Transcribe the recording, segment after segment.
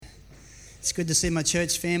It's good to see my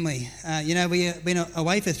church family. We've been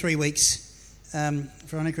away for 3 weeks,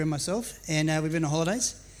 Veronica and myself, and we've been on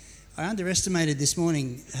holidays. I underestimated this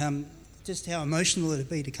morning just how emotional it would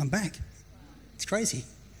be to come back. It's crazy.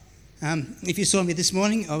 If you saw me this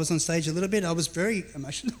morning, I was on stage a little bit. I was very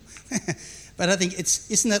emotional. But I think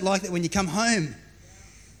isn't that like that when you come home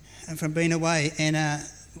from being away, and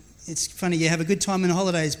it's funny, you have a good time in the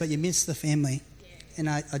holidays, but you miss the family. And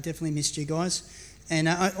I definitely missed you guys. And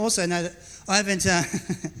I also know that I haven't,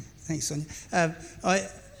 thanks Sonia,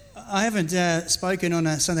 I haven't spoken on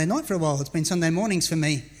a Sunday night for a while. It's been Sunday mornings for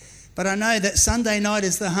me. But I know that Sunday night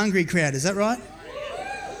is the hungry crowd, is that right?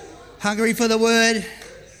 Hungry for the Word,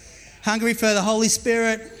 hungry for the Holy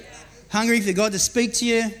Spirit, hungry for God to speak to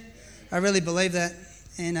you. I really believe that.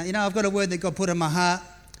 And, I've got a word that God put in my heart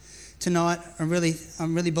tonight. I'm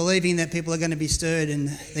really believing that people are going to be stirred and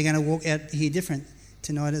they're going to walk out here different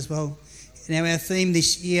tonight as well. Now, our theme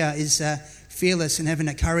this year is fearless and having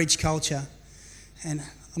a courage culture. And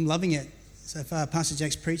I'm loving it so far. Pastor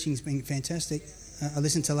Jack's preaching has been fantastic. I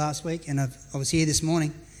listened to last week and I was here this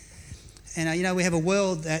morning. And, we have a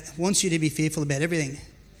world that wants you to be fearful about everything.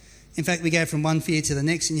 In fact, we go from one fear to the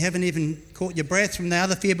next and you haven't even caught your breath from the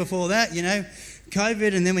other fear before that,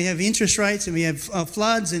 COVID, and then we have interest rates and we have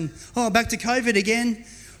floods and, back to COVID again.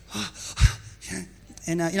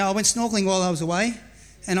 And, I went snorkeling while I was away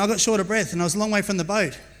and I got short of breath and I was a long way from the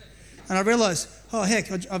boat. And I realised,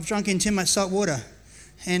 I've drunk in too much salt water.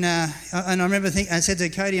 And I remember I said to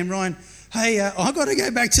Katie and Ryan, hey, I've got to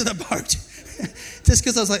go back to the boat. Just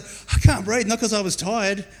because I was like, I can't breathe, not because I was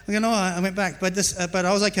tired. I went back, but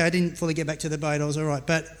I was okay. I didn't fully get back to the boat. I was all right.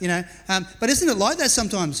 But, but isn't it like that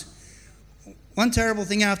sometimes? One terrible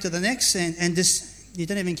thing after the next and just you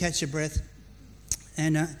don't even catch your breath.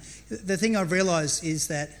 And the thing I've realised is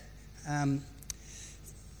that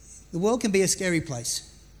the world can be a scary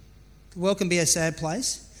place. The world can be a sad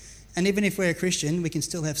place. And even if we're a Christian, we can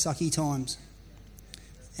still have sucky times.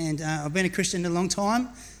 And I've been a Christian a long time.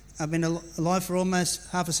 I've been alive for almost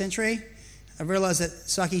half a century. I've realised that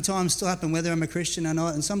sucky times still happen whether I'm a Christian or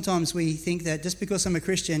not. And sometimes we think that just because I'm a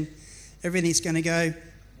Christian, everything's going to go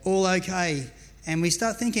all okay. And we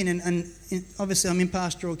start thinking, and obviously I'm in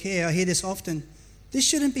pastoral care, I hear this often, this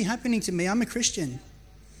shouldn't be happening to me, I'm a Christian.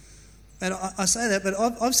 But I say that, but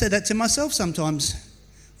I've said that to myself sometimes.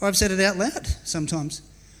 Or I've said it out loud sometimes.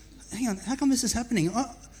 Hang on, how come this is happening?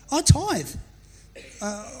 I tithe.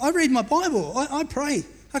 I read my Bible. I pray.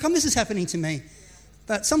 How come this is happening to me?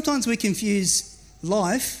 But sometimes we confuse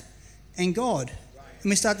life and God. And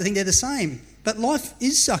we start to think they're the same. But life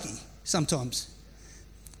is sucky sometimes.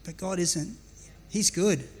 But God isn't. He's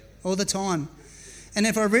good all the time. And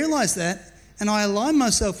if I realise that and I align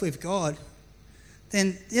myself with God,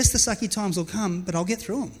 then yes, the sucky times will come, but I'll get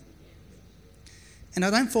through them. And I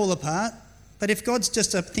don't fall apart. But if God's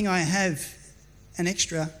just a thing I have, an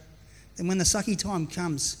extra, then when the sucky time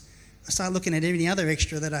comes, I start looking at any other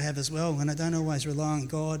extra that I have as well, and I don't always rely on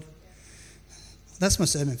God. That's my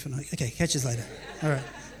sermon for tonight. Okay, catch us later. All right.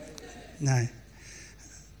 No.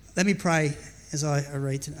 Let me pray as I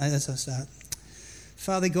start.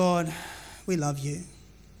 Father God, we love you.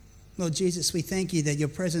 Lord Jesus, we thank you that your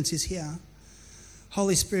presence is here.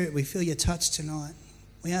 Holy Spirit, we feel your touch tonight.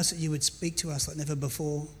 We ask that you would speak to us like never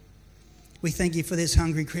before. We thank you for this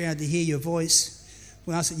hungry crowd to hear your voice.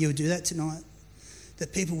 We ask that you would do that tonight,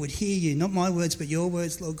 that people would hear you, not my words, but your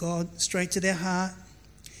words, Lord God, straight to their heart.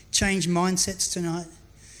 Change mindsets tonight.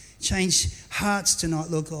 Change hearts tonight,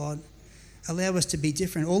 Lord God. Allow us to be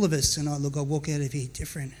different. All of us tonight, Lord God, walk out of here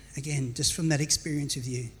different again, just from that experience with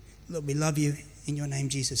you. Lord, we love you in your name,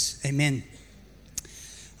 Jesus. Amen.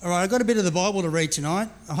 All right, I've got a bit of the Bible to read tonight.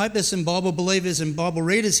 I hope there's some Bible believers and Bible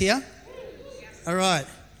readers here. All right.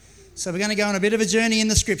 So we're going to go on a bit of a journey in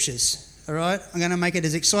the scriptures, all right? I'm going to make it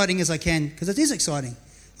as exciting as I can because it is exciting.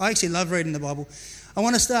 I actually love reading the Bible. I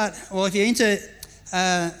want to start, if you're into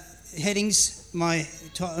headings, my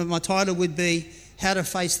title would be How to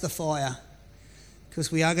Face the Fire,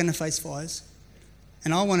 because we are going to face fires.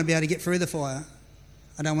 And I want to be able to get through the fire.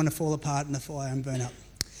 I don't want to fall apart in the fire and burn up.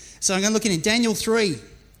 So I'm going to look in Daniel 3.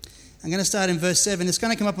 I'm going to start in verse 7. It's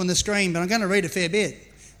going to come up on the screen, but I'm going to read a fair bit.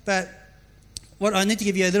 But what I need to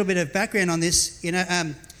give you a little bit of background on this,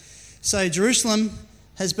 so Jerusalem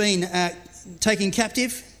has been taken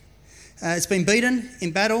captive. It's been beaten in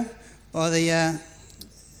battle by the,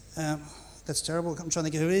 that's terrible, I'm trying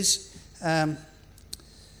to think of who it is.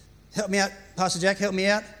 Help me out, Pastor Jack, help me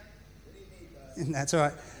out. That's all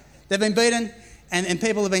right. They've been beaten and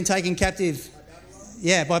people have been taken captive.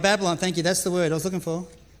 By Babylon, thank you, that's the word I was looking for,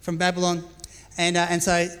 from Babylon. And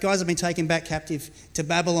so guys have been taken back captive to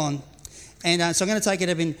Babylon. And so I'm going to take it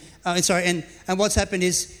up in, and what's happened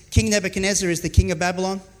is King Nebuchadnezzar is the king of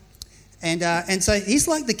Babylon. And so he's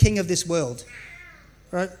like the king of this world,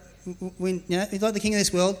 right? He's like the king of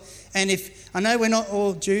this world. And I know we're not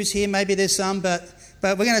all Jews here, maybe there's some, but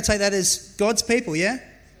we're going to take that as God's people, yeah?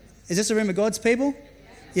 Is this a room of God's people?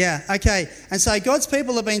 Yeah, okay. And so God's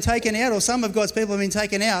people have been taken out, or some of God's people have been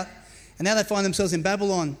taken out, and now they find themselves in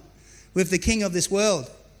Babylon with the king of this world.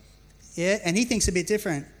 Yeah, and he thinks a bit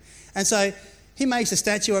different. And so he makes a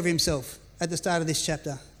statue of himself at the start of this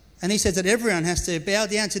chapter. And he says that everyone has to bow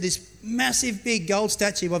down to this massive, big gold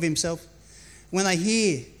statue of himself. When they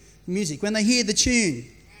hear music, when they hear the tune,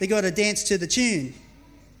 they got to dance to the tune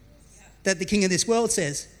that the king of this world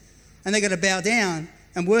says. And they got to bow down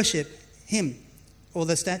and worship him or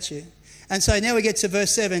the statue. And so now we get to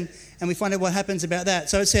verse 7 and we find out what happens about that.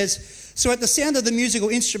 So it says, so at the sound of the musical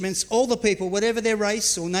instruments, all the people, whatever their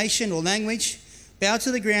race or nation or language, bowed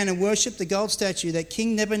to the ground and worshipped the gold statue that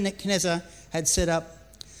King Nebuchadnezzar had set up.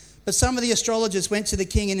 But some of the astrologers went to the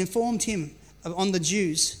king and informed him on the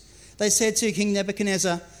Jews. They said to King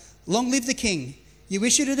Nebuchadnezzar, "Long live the king. You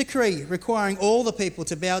issued a decree requiring all the people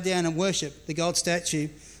to bow down and worship the gold statue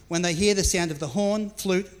when they hear the sound of the horn,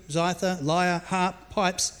 flute, zither, lyre, harp,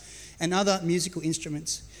 pipes, and other musical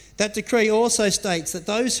instruments. That decree also states that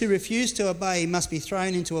those who refuse to obey must be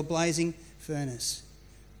thrown into a blazing furnace."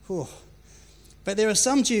 Whew. But there are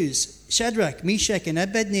some Jews, Shadrach, Meshach, and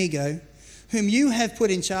Abednego, whom you have put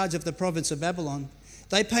in charge of the province of Babylon.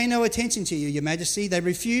 They pay no attention to you, your majesty. They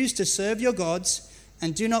refuse to serve your gods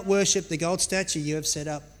and do not worship the gold statue you have set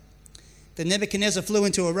up. Then Nebuchadnezzar flew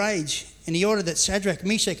into a rage, and he ordered that Shadrach,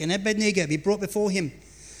 Meshach, and Abednego be brought before him.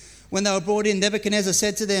 When they were brought in, Nebuchadnezzar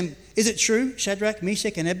said to them, "Is it true, Shadrach,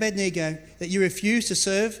 Meshach, and Abednego, that you refuse to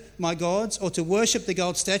serve my gods or to worship the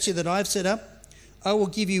gold statue that I have set up? I will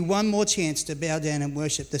give you one more chance to bow down and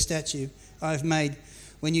worship the statue I have made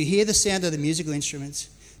when you hear the sound of the musical instruments.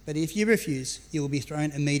 But if you refuse, you will be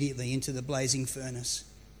thrown immediately into the blazing furnace.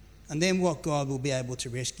 And then what God will be able to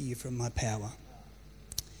rescue you from my power?"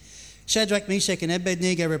 Shadrach, Meshach, and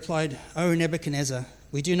Abednego replied, "O Nebuchadnezzar,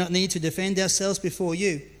 we do not need to defend ourselves before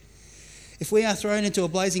you. If we are thrown into a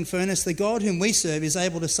blazing furnace, the God whom we serve is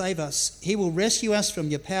able to save us. He will rescue us from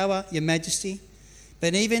your power, your majesty.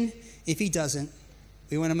 But even if he doesn't,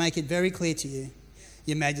 we want to make it very clear to you,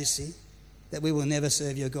 your majesty, that we will never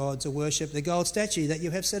serve your gods or worship the gold statue that you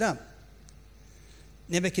have set up."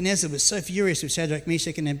 Nebuchadnezzar was so furious with Shadrach,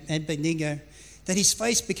 Meshach, and Abednego that his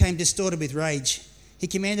face became distorted with rage. He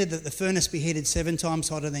commanded that the furnace be heated 7 times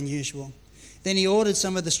hotter than usual. Then he ordered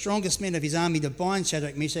some of the strongest men of his army to bind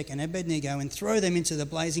Shadrach, Meshach, and Abednego and throw them into the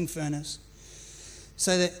blazing furnace.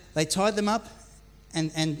 So that they tied them up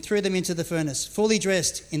and threw them into the furnace, fully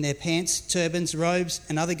dressed in their pants, turbans, robes,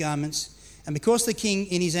 and other garments. And because the king,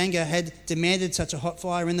 in his anger, had demanded such a hot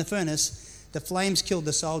fire in the furnace, the flames killed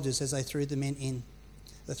the soldiers as they threw the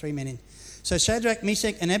 3 men in. So Shadrach,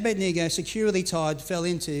 Meshach, and Abednego, securely tied, fell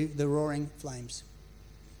into the roaring flames.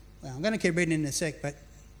 Well, I'm going to keep reading in a sec, but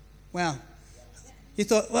wow. You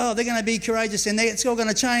thought, well, they're going to be courageous and it's all going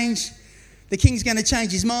to change. The king's going to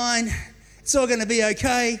change his mind. It's all going to be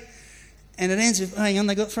okay. And it ends with, hang on,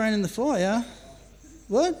 they got thrown in the fire.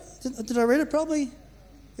 What? Did I read it properly?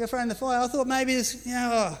 They got thrown in the fire. I thought maybe this,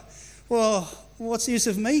 well, what's the use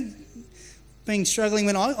of me being struggling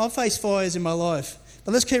when I face fires in my life?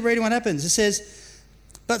 But let's keep reading what happens. It says,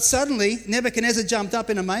 but suddenly Nebuchadnezzar jumped up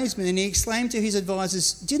in amazement and he exclaimed to his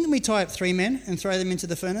advisors, "Didn't we tie up 3 men and throw them into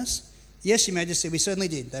the furnace?" "Yes, your majesty, we certainly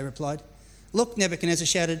did," they replied. "Look," Nebuchadnezzar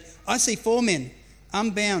shouted, "I see 4 men,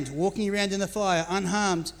 unbound, walking around in the fire,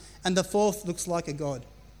 unharmed, and the 4th looks like a god."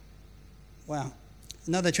 Wow.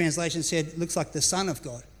 Another translation said, looks like the Son of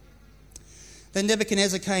God. Then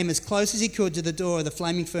Nebuchadnezzar came as close as he could to the door of the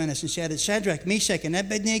flaming furnace and shouted, "Shadrach, Meshach, and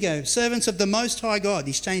Abednego, servants of the Most High God."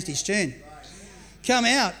 He's changed his tune. "Come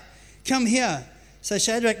out, come here." So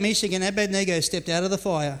Shadrach, Meshach, and Abednego stepped out of the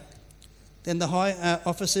fire. Then the high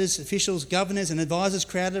officers, officials, governors, and advisors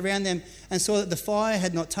crowded around them and saw that the fire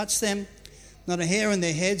had not touched them, not a hair on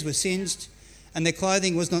their heads was singed, and their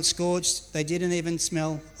clothing was not scorched. They didn't even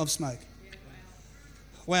smell of smoke.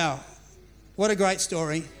 Wow, what a great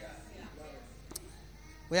story.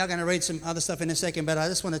 We are going to read some other stuff in a second, but I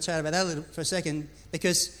just want to chat about that a little for a second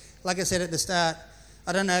because, like I said at the start,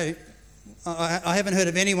 I don't know, I haven't heard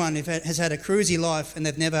of anyone who has had a cruisy life and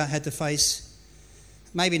they've never had to face,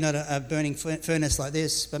 maybe not a burning furnace like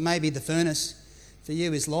this, but maybe the furnace for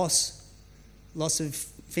you is loss of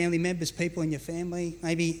family members, people in your family,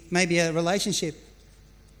 maybe a relationship.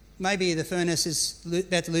 Maybe the furnace is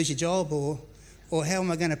about to lose your job or how am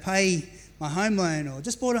I going to pay my home loan, or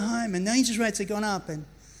just bought a home and the interest rates have gone up and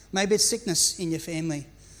Maybe it's sickness in your family.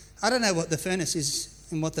 I don't know what the furnace is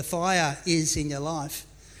and what the fire is in your life,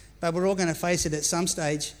 but we're all going to face it at some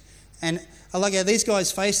stage. And I like how these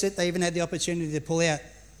guys faced it. They even had the opportunity to pull out.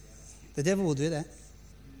 The devil will do that.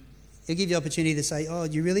 He'll give you the opportunity to say, oh,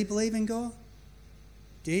 do you really believe in God?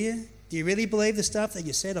 Do you? Do you really believe the stuff that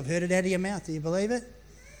you said? I've heard it out of your mouth. Do you believe it?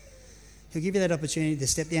 He'll give you that opportunity to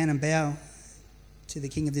step down and bow to the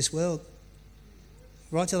king of this world.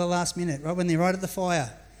 Right till the last minute, right when they're right at the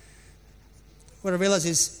fire. What I realise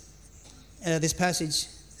is, out of this passage,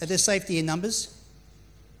 that there's safety in numbers.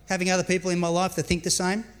 Having other people in my life that think the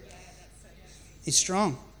same is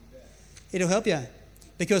strong. It'll help you.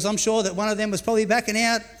 Because I'm sure that one of them was probably backing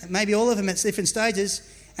out, maybe all of them at different stages,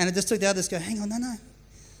 and it just took the others to go, hang on, no.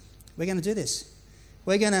 We're going to do this.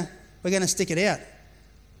 We're going to stick it out.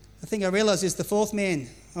 The thing I realise is the fourth man,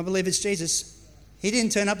 I believe it's Jesus, he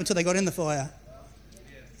didn't turn up until they got in the fire.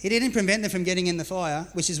 He didn't prevent them from getting in the fire,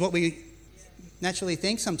 which is what we naturally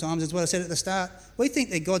think sometimes, is what I said at the start. We think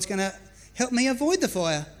that God's going to help me avoid the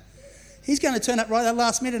fire. He's going to turn up right at the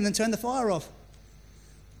last minute and turn the fire off.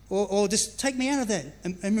 Or just take me out of that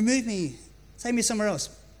and remove me, take me somewhere else.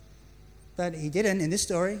 But he didn't in this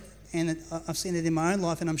story, and I've seen it in my own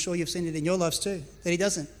life, and I'm sure you've seen it in your lives too, that he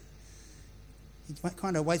doesn't. He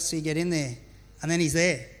kind of waits till you get in there, and then he's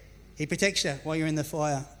there. He protects you while you're in the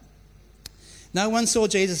fire. No one saw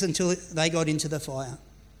Jesus until they got into the fire.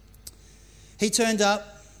 He turned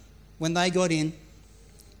up when they got in,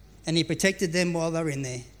 and he protected them while they were in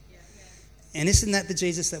there. And isn't that the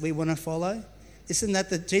Jesus that we want to follow? Isn't that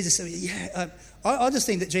the Jesus that I just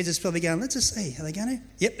think that Jesus is probably going, let's just see, are they going to?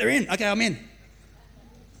 Yep, they're in. Okay, I'm in.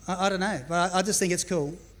 I don't know, but I just think it's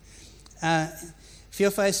cool. If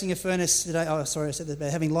you're facing a furnace today, I said that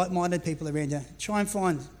about having like-minded people around you, try and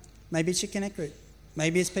find, maybe it's your connect group,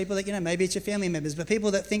 maybe it's people that you know, maybe it's your family members, but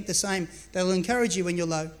people that think the same, that'll encourage you when you're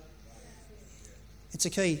low. It's a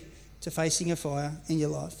key to facing a fire in your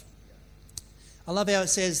life. I love how it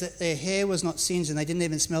says that their hair was not singed and they didn't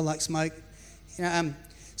even smell like smoke. You know,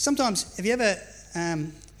 sometimes, have you ever,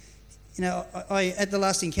 I at the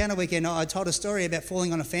last encounter weekend, I told a story about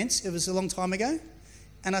falling on a fence. It was a long time ago.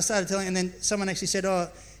 And I started telling, and then someone actually said,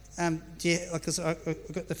 because I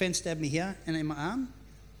got the fence stabbed me here and in my arm,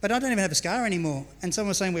 but I don't even have a scar anymore. And someone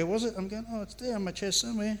was saying, where was it? I'm going, it's there on my chest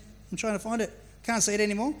somewhere. I'm trying to find it. Can't see it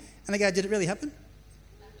anymore. And they go, did it really happen?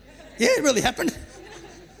 Yeah, it really happened.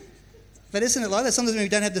 But isn't it like that? Sometimes we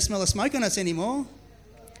don't have the smell of smoke on us anymore.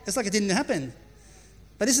 It's like it didn't happen.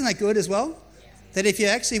 But isn't that good as well? That if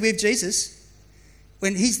you're actually with Jesus,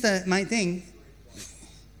 when he's the main thing,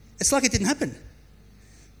 it's like it didn't happen.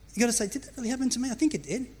 You got to say, did that really happen to me? I think it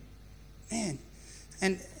did. Man.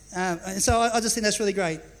 And so I just think that's really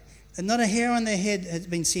great. And not a hair on their head had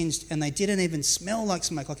been singed, and they didn't even smell like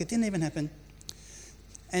smoke, like it didn't even happen.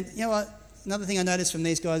 And you know what? Another thing I noticed from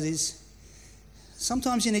these guys is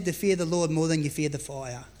sometimes you need to fear the Lord more than you fear the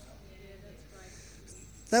fire.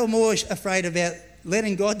 They were more afraid about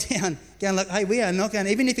letting God down, going like, hey, we are not going,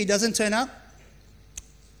 even if he doesn't turn up,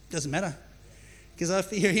 doesn't matter. Because I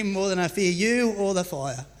fear him more than I fear you or the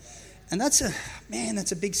fire. And that's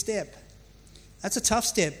a big step. That's a tough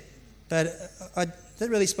step. But that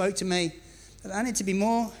really spoke to me that I need to be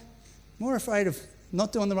more afraid of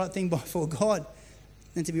not doing the right thing before God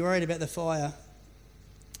than to be worried about the fire.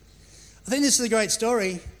 I think this is a great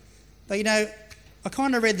story, but I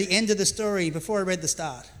kind of read the end of the story before I read the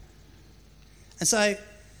start. And so,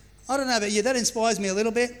 I don't know about you, that inspires me a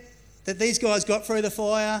little bit, that these guys got through the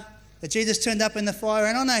fire, that Jesus turned up in the fire,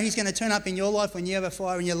 and I know he's going to turn up in your life when you have a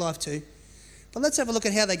fire in your life too. But let's have a look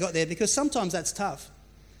at how they got there, because sometimes that's tough.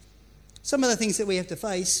 Some of the things that we have to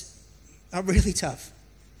face are really tough.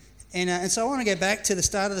 And so I want to go back to the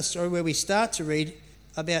start of the story where we start to read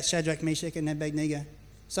about Shadrach, Meshach and Abednego.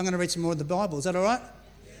 So I'm going to read some more of the Bible. Is that all right?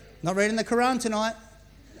 Yeah. Not reading the Quran tonight.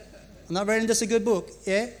 I'm not reading just a good book.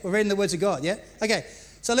 Yeah? We're reading the words of God. Yeah? Okay.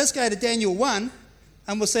 So let's go to Daniel 1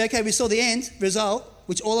 and we'll say, okay, we saw the end result,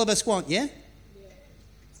 which all of us want. Yeah?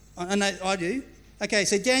 I know I do. Okay.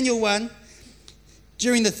 So Daniel 1,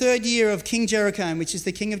 during the 3rd year of King Jeroboam, which is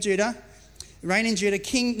the king of Judah, reign in Judah,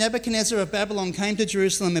 King Nebuchadnezzar of Babylon came to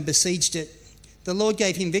Jerusalem and besieged it. The Lord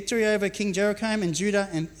gave him victory over King Jeroboam and Judah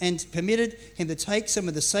and permitted him to take some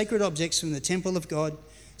of the sacred objects from the temple of God.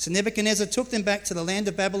 So Nebuchadnezzar took them back to the land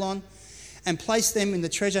of Babylon and placed them in the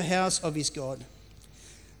treasure house of his God.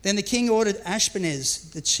 Then the king ordered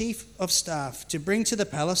Ashpenaz, the chief of staff, to bring to the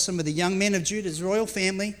palace some of the young men of Judah's royal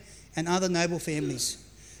family and other noble families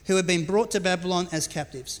who had been brought to Babylon as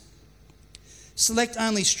captives. Select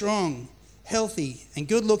only strong, healthy and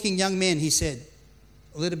good-looking young men, he said.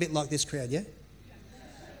 A little bit like this crowd, yeah?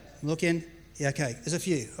 Looking, Yeah, okay, there's a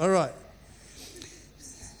few. All right.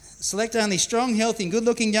 Select only strong, healthy and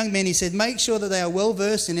good-looking young men, he said. Make sure that they are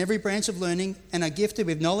well-versed in every branch of learning and are gifted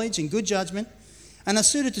with knowledge and good judgment and are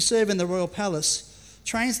suited to serve in the royal palace.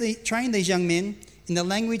 Train these young men in the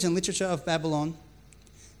language and literature of Babylon.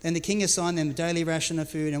 Then the king assigned them a daily ration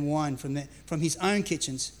of food and wine from his own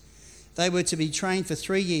kitchens. They were to be trained for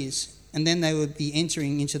 3 years, and then they would be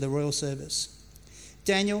entering into the royal service.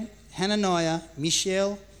 Daniel, Hananiah,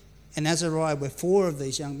 Mishael, and Azariah were 4 of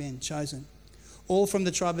these young men chosen, all from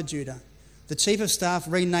the tribe of Judah. The chief of staff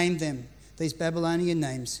renamed them, these Babylonian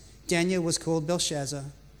names. Daniel was called Belshazzar.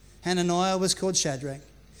 Hananiah was called Shadrach.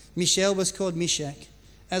 Mishael was called Meshach.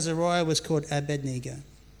 Azariah was called Abednego.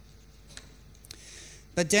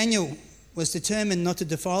 But Daniel was determined not to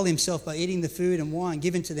defile himself by eating the food and wine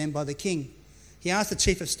given to them by the king. He asked the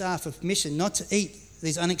chief of staff of mission not to eat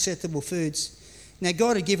these unacceptable foods. Now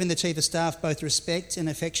God had given the chief of staff both respect and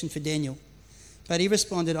affection for Daniel. But he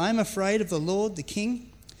responded, I am afraid of the Lord, the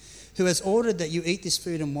king, who has ordered that you eat this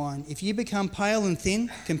food and wine. If you become pale and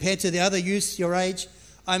thin compared to the other youths your age,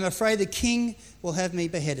 I am afraid the king will have me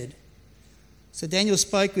beheaded. So Daniel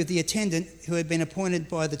spoke with the attendant who had been appointed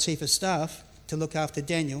by the chief of staff to look after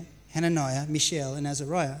Daniel, Hananiah, Mishael and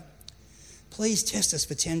Azariah. Please test us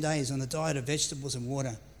for 10 days on the diet of vegetables and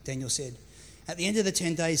water, Daniel said. At the end of the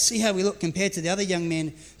 10 days, see how we look compared to the other young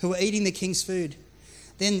men who are eating the king's food.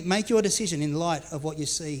 Then make your decision in light of what you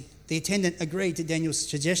see. The attendant agreed to Daniel's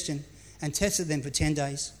suggestion and tested them for 10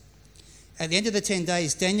 days. At the end of the 10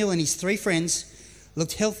 days, Daniel and his 3 friends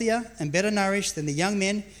looked healthier and better nourished than the young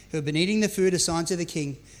men who had been eating the food assigned to the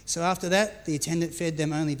king. So after that, the attendant fed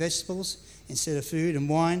them only vegetables instead of food and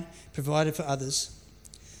wine provided for others.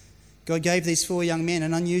 God gave these 4 young men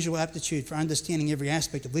an unusual aptitude for understanding every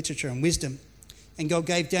aspect of literature and wisdom. And God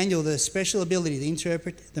gave Daniel the special ability to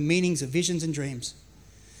interpret the meanings of visions and dreams.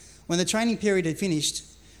 When the training period had finished,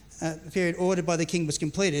 the period ordered by the king was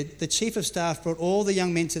completed, the chief of staff brought all the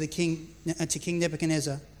young men to King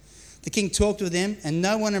Nebuchadnezzar. The king talked with them, and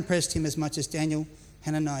no one impressed him as much as Daniel,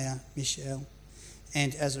 Hananiah, Mishael,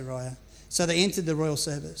 and Azariah. So they entered the royal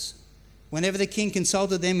service. Whenever the king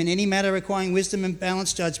consulted them in any matter requiring wisdom and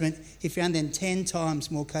balanced judgment, he found them 10 times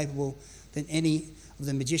more capable than any of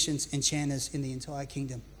the magicians and enchanters in the entire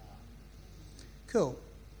kingdom. Cool.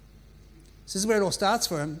 So this is where it all starts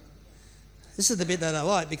for him. This is the bit that I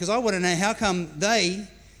like, because I want to know how come they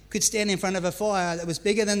could stand in front of a fire that was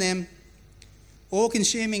bigger than them,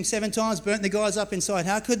 all-consuming 7 times, burnt the guys up inside.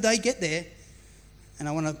 How could they get there? And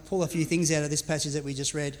I want to pull a few things out of this passage that we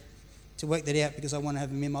just read to work that out, because I want to have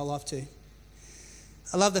them in my life too.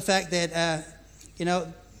 I love the fact that,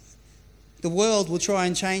 the world will try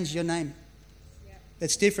and change your name.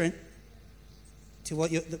 That's different to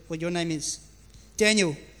what your name is.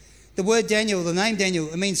 Daniel. The word Daniel, the name Daniel,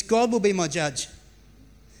 it means God will be my judge.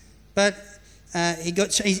 But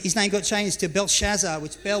his name got changed to Belshazzar,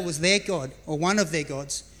 which Bel was their god, or one of their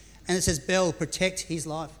gods. And it says, Bel, protect his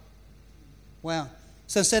life. Wow.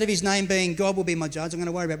 So instead of his name being God will be my judge, I'm going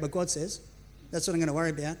to worry about what God says. That's what I'm going to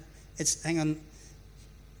worry about. It's, hang on,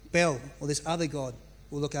 Bel, or this other God,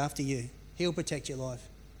 will look after you. He'll protect your life.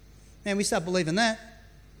 Man, we start believing that.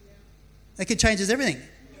 That could change everything.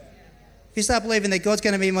 If you start believing that God's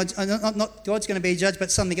going to be not God's going to be a judge, but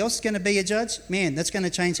something else is going to be a judge, man, that's going to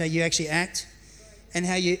change how you actually act and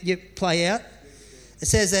how you play out. It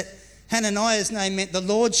says that Hananiah's name meant the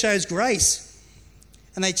Lord shows grace.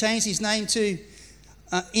 And they changed his name to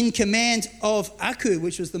in command of Aku,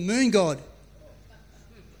 which was the moon god.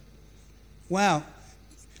 Wow.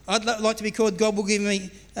 I'd like to be called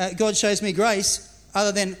God shows me grace,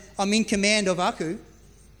 other than I'm in command of Aku.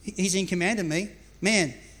 He's in command of me.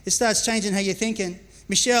 Man, it starts changing how you're thinking.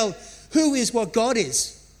 Michelle, who is what God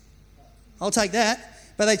is? I'll take that.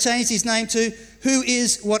 But they changed his name to who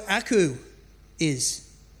is what Aku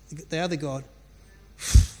is, the other God.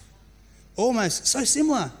 Almost so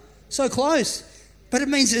similar, so close. But it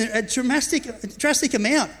means a drastic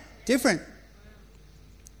amount different.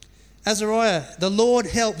 Azariah, the Lord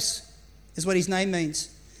helps, is what his name means.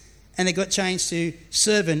 And it got changed to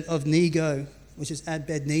servant of Nego, which is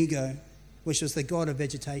Abednego, which was the god of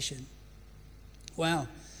vegetation. Wow.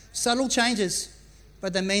 Subtle changes,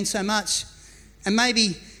 but they mean so much. And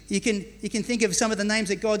maybe you can think of some of the names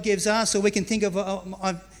that God gives us, or we can think of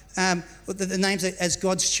the names as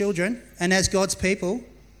God's children and as God's people.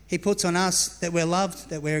 He puts on us that we're loved,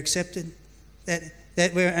 that we're accepted,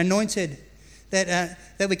 that we're anointed, that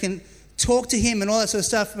we can talk to him and all that sort of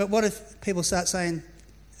stuff. But what if people start saying,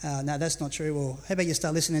 no, that's not true, or how about you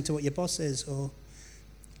start listening to what your boss says, or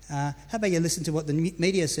how about you listen to what the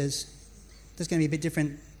media says? That's going to be a bit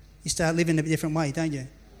different. You start living a bit different way, don't you?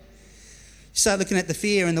 start looking at the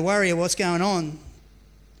fear and the worry of what's going on,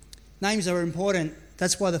 names are important.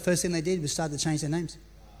 That's why the first thing they did was start to change their names.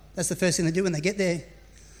 That's the first thing they do when they get there.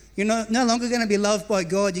 You're no longer going to be loved by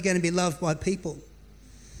God, you're going to be loved by people.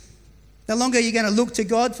 No longer are you going to look to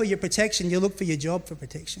God for your protection, you look for your job for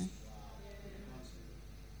protection.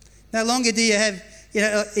 No longer do you have,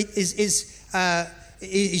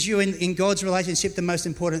 is you in God's relationship the most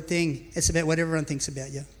important thing? It's about what everyone thinks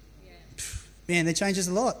about you. Yeah. Man, that changes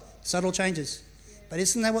a lot. Subtle changes. Yeah. But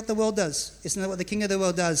isn't that what the world does? Isn't that what the king of the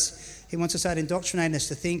world does? He wants to start indoctrinating us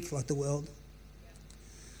to think like the world. Yeah.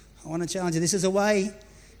 I want to challenge you. This is a way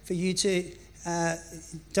for you to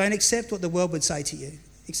don't accept what the world would say to you.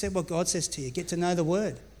 Accept what God says to you. Get to know the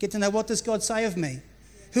word. Get to know, what does God say of me?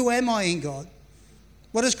 Who am I in God?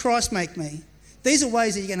 What does Christ make me? These are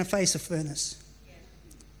ways that you're going to face a furnace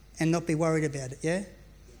and not be worried about it, yeah?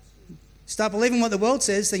 Start believing what the world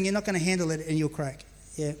says, then you're not going to handle it and you'll crack,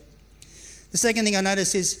 yeah? The second thing I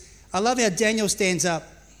notice is, I love how Daniel stands up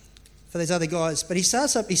for these other guys, but he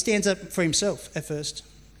stands up for himself at first.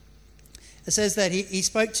 It says that he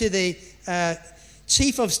spoke to the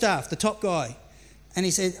chief of staff, the top guy, and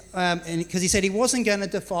he said, because he said he wasn't going to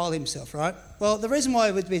defile himself, right? Well, the reason why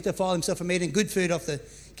he would defile himself from eating good food off the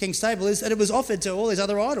king's table is that it was offered to all these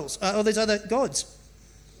other idols, all these other gods.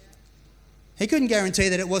 He couldn't guarantee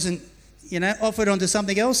that it wasn't, offered onto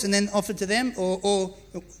something else and then offered to them. Or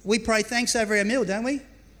we pray thanks over our meal, don't we?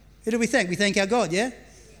 Who do we thank? We thank our God, yeah?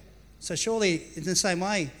 So surely, in the same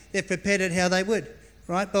way, they've prepared it how they would,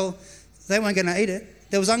 right? Well, they weren't going to eat it.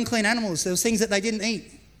 There was unclean animals. There was things that they didn't eat.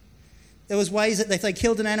 There was ways that if they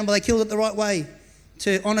killed an animal, they killed it the right way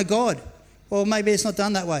to honour God. Well, maybe it's not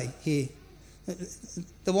done that way here.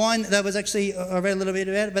 The wine, that was actually, I read a little bit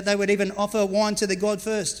about it, but they would even offer wine to the god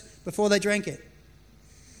first before they drank it.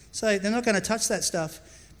 So they're not going to touch that stuff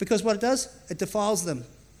because what it does, it defiles them.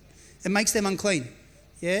 It makes them unclean.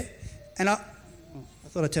 Yeah? And I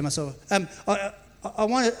thought I'd turn myself off. I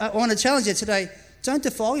want to challenge you today. Don't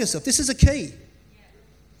defile yourself. This is a key.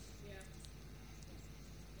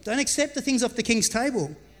 Don't accept the things off the king's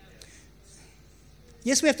table.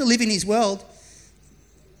 Yes, we have to live in his world.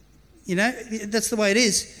 That's the way it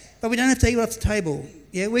is. But we don't have to eat off the table.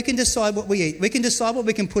 Yeah, we can decide what we eat. We can decide what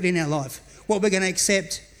we can put in our life, what we're going to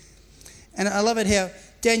accept. And I love it how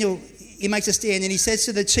Daniel, he makes a stand and he says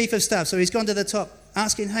to the chief of staff, so he's gone to the top,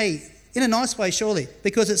 asking, hey, in a nice way surely,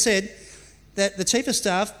 because it said that the chief of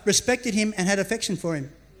staff respected him and had affection for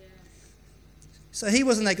him. Yeah. So he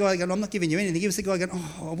wasn't that guy going, I'm not giving you anything. He was the guy going,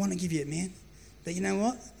 I want to give you it, man. But you know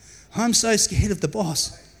what? I'm so scared of the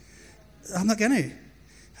boss. I'm not going to.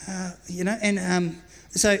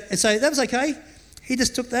 So that was okay. He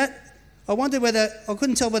just took that. I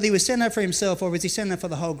couldn't tell whether he was standing up for himself or was he standing up for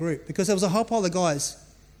the whole group, because there was a whole pile of guys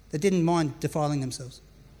that didn't mind defiling themselves.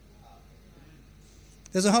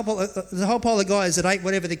 There's a whole pile of guys that ate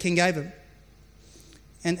whatever the king gave them.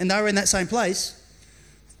 And they were in that same place.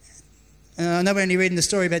 I know we're only reading the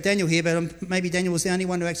story about Daniel here, but maybe Daniel was the only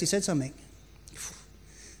one who actually said something.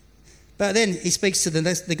 But then he speaks to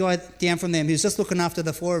the guy down from them who's just looking after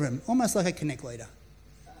the four of them, almost like a connect leader.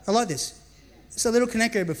 I like this. It's a little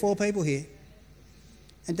connect group of four people here.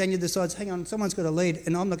 And Daniel decides, hang on, someone's got to lead,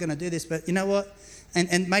 and I'm not going to do this, but you know what?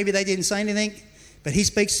 And maybe they didn't say anything, but he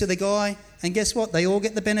speaks to the guy, and guess what? They all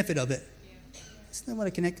get the benefit of it. Isn't that what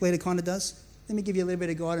a connect leader kind of does? Let me give you a little bit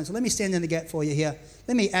of guidance. Let me stand in the gap for you here.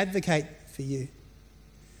 Let me advocate for you.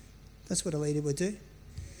 That's what a leader would do.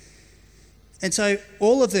 And so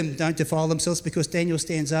all of them don't defile themselves because Daniel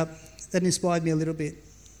stands up. That inspired me a little bit.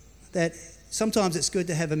 That sometimes it's good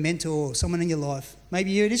to have a mentor, someone in your life.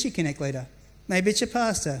 Maybe it is your connect leader. Maybe it's your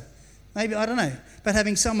pastor. Maybe, I don't know. But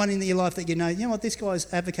having someone in your life that you know what, these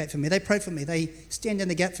guys advocate for me. They pray for me. They stand in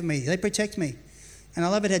the gap for me. They protect me. And I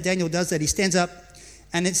love it how Daniel does that. He stands up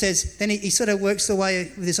and it says, then he sort of works the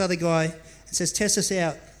way with this other guy and says, test us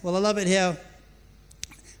out. Well, I love it how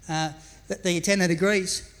the attendant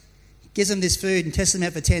agrees, gives them this food and tests them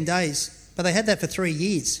out for 10 days. But they had that for 3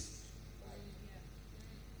 years.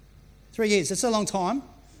 3 years, that's a long time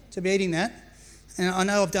to be eating that. And I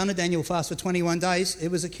know I've done a Daniel fast for 21 days.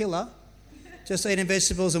 It was a killer. Just eating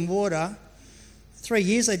vegetables and water. 3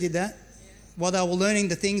 years they did that while they were learning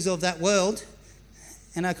the things of that world.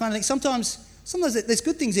 And I kind of think sometimes there's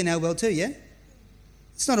good things in our world too, yeah?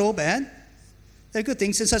 It's not all bad. There are good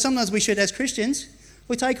things. And so sometimes we should, as Christians,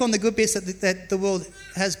 we take on the good bits that the world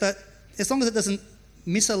has, but as long as it doesn't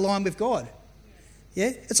misalign with God,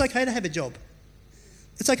 yeah? It's okay to have a job.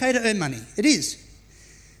 It's okay to earn money. It is.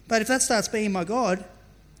 But if that starts being my God,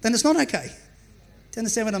 then it's not okay. Do you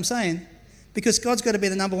understand what I'm saying? Because God's got to be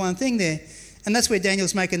the number one thing there. And that's where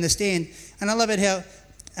Daniel's making the stand. And I love it how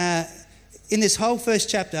in this whole first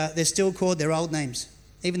chapter, they're still called their old names,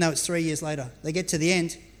 even though it's 3 years later. They get to the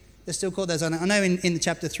end, they're still called those. I know in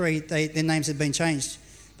chapter 3, their names have been changed,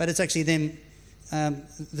 but it's actually them,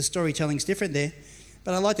 the storytelling's different there.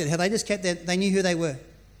 But I liked it, how they just kept they knew who they were.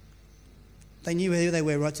 They knew who they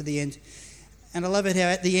were right to the end. And I love it how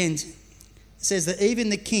at the end, it says that even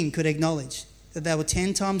the king could acknowledge that they were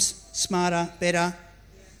 10 times smarter, better,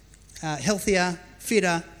 healthier,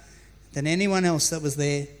 fitter than anyone else that was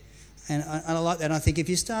there. And I like that. And I think if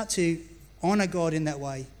you start to honour God in that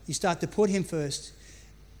way, you start to put him first,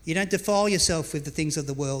 you don't defile yourself with the things of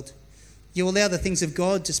the world. You allow the things of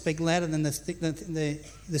God to speak louder than the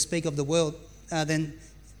speak of the world, then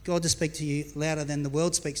God to speak to you louder than the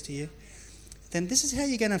world speaks to you. Then this is how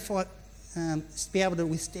you're going to fight, be able to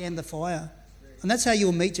withstand the fire. And that's how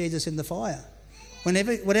you'll meet Jesus in the fire.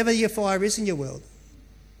 Whatever your fire is in your world.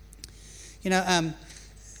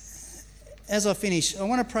 As I finish, I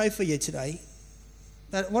want to pray for you today.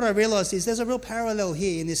 But what I realised is there's a real parallel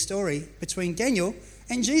here in this story between Daniel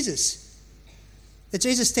and Jesus. That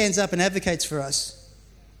Jesus stands up and advocates for us.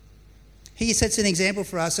 He sets an example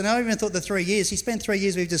for us. And I even thought the 3 years, he spent 3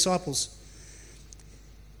 years with disciples,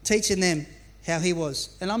 teaching them how he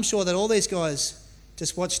was. And I'm sure that all these guys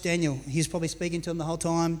just watched Daniel. He was probably speaking to them the whole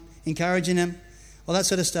time, encouraging them, all that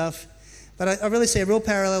sort of stuff. But I really see a real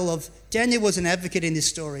parallel of Daniel was an advocate in this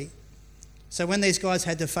story. So when these guys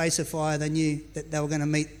had to face a fire, they knew that they were going to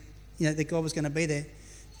meet, that God was going to be there.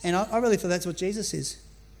 And I really feel that's what Jesus is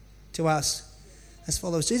to us as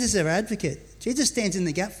followers. Jesus is our advocate. Jesus stands in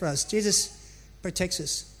the gap for us. Jesus protects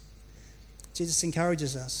us. Jesus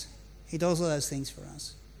encourages us. He does all those things for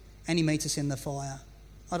us. And he meets us in the fire.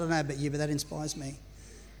 I don't know about you, but that inspires me.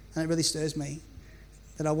 And it really stirs me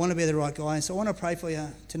that I want to be the right guy. So I want to pray for you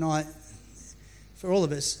tonight, for all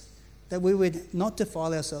of us, that we would not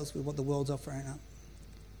defile ourselves with what the world's offering up,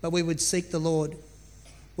 but we would seek the Lord.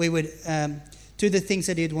 We would do the things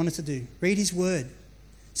that he'd want us to do. Read his word.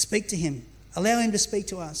 Speak to him. Allow him to speak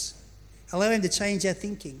to us. Allow him to change our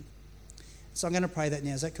thinking. So I'm going to pray that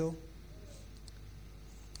now. Is that cool?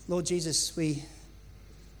 Lord Jesus, we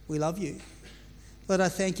love you. Lord, I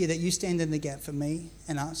thank you that you stand in the gap for me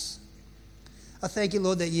and us. I thank you,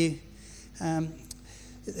 Lord, that you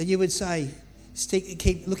would say,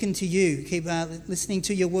 keep looking to you, keep listening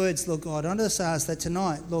to your words, Lord God. I just ask that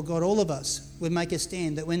tonight, Lord God, all of us would make a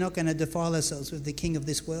stand that we're not going to defile ourselves with the king of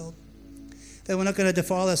this world, that we're not going to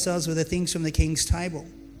defile ourselves with the things from the king's table,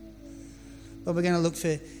 but we're going to look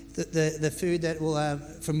for the food that will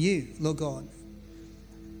from you, Lord God.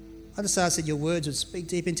 I just ask that your words would speak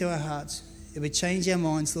deep into our hearts. It would change our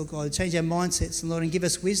minds, Lord God, change our mindsets, and Lord, and give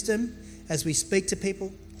us wisdom as we speak to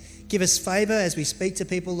people. Give us favour as we speak to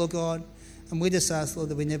people, Lord God. And we just ask, Lord,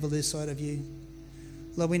 that we never lose sight of you.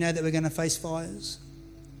 Lord, we know that we're going to face fires.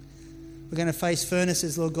 We're going to face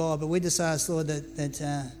furnaces, Lord God. But we just ask, Lord,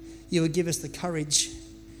 that you would give us the courage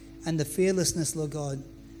and the fearlessness, Lord God,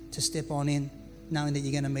 to step on in, knowing that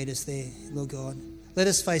you're going to meet us there, Lord God. Let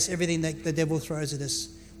us face everything that the devil throws at us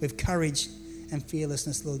with courage and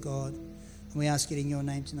fearlessness, Lord God. And we ask it in your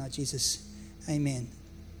name tonight, Jesus. Amen.